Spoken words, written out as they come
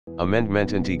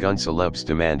Amendment anti-gun celebs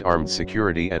demand armed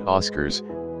security at Oscars,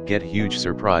 get huge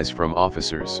surprise from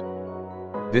officers.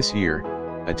 This year,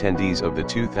 attendees of the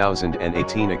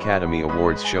 2018 Academy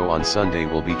Awards show on Sunday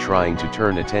will be trying to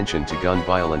turn attention to gun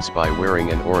violence by wearing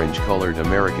an orange-colored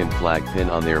American flag pin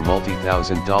on their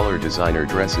multi-thousand-dollar designer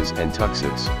dresses and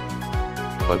tuxes.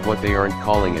 But what they aren't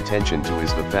calling attention to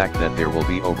is the fact that there will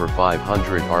be over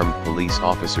 500 armed police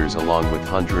officers along with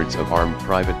hundreds of armed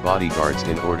private bodyguards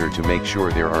in order to make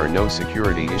sure there are no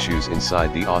security issues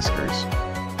inside the Oscars.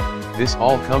 This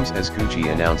all comes as Gucci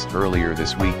announced earlier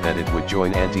this week that it would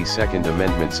join anti-Second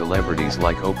Amendment celebrities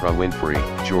like Oprah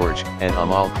Winfrey, George and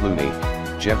Amal Clooney,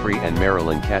 Jeffrey and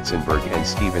Marilyn Katzenberg and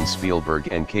Steven Spielberg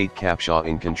and Kate Capshaw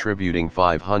in contributing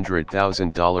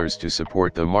 $500,000 to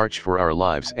support the March for Our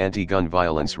Lives anti-gun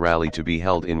violence rally to be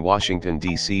held in Washington,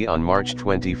 D.C. on March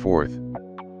 24.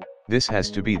 This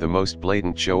has to be the most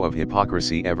blatant show of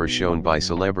hypocrisy ever shown by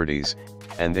celebrities,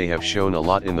 and they have shown a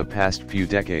lot in the past few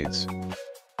decades.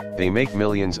 They make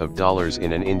millions of dollars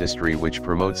in an industry which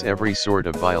promotes every sort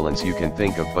of violence you can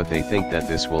think of, but they think that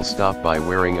this will stop by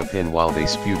wearing a pin while they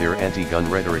spew their anti-gun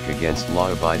rhetoric against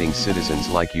law-abiding citizens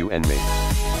like you and me.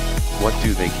 What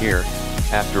do they care?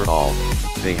 After all,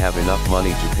 they have enough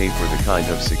money to pay for the kind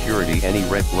of security any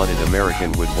red-blooded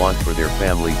American would want for their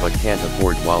family but can't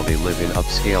afford while they live in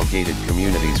upscale gated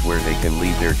communities where they can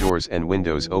leave their doors and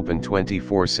windows open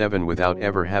 24/7 without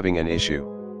ever having an issue.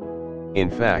 In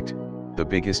fact, the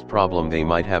biggest problem they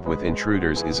might have with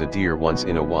intruders is a deer once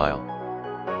in a while.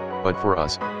 But for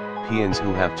us, peons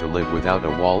who have to live without a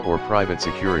wall or private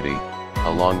security,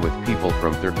 along with people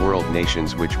from third world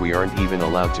nations which we aren't even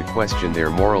allowed to question their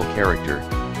moral character,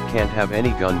 can't have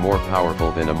any gun more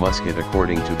powerful than a musket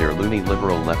according to their loony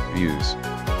liberal left views.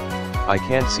 I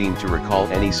can't seem to recall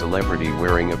any celebrity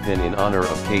wearing a pin in honor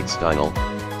of Kate Steinle,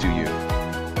 do you?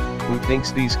 Who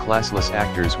thinks these classless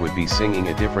actors would be singing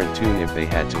a different tune if they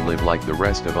had to live like the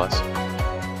rest of us?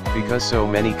 Because so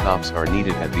many cops are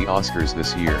needed at the Oscars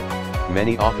this year,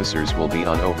 many officers will be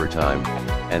on overtime,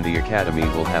 and the Academy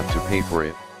will have to pay for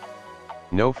it.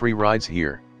 No free rides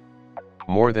here.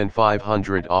 More than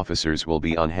 500 officers will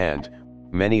be on hand,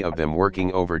 many of them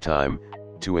working overtime,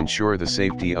 to ensure the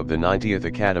safety of the 90th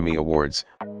Academy Awards,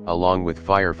 along with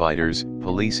firefighters,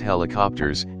 police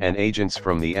helicopters, and agents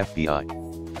from the FBI.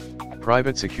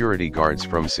 Private security guards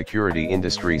from security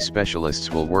industry specialists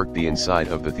will work the inside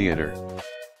of the theater.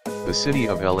 The city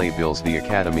of LA bills the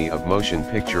Academy of Motion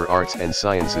Picture Arts and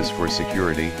Sciences for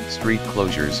security, street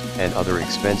closures, and other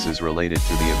expenses related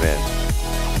to the event.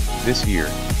 This year,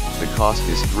 the cost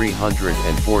is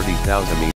 $340,000.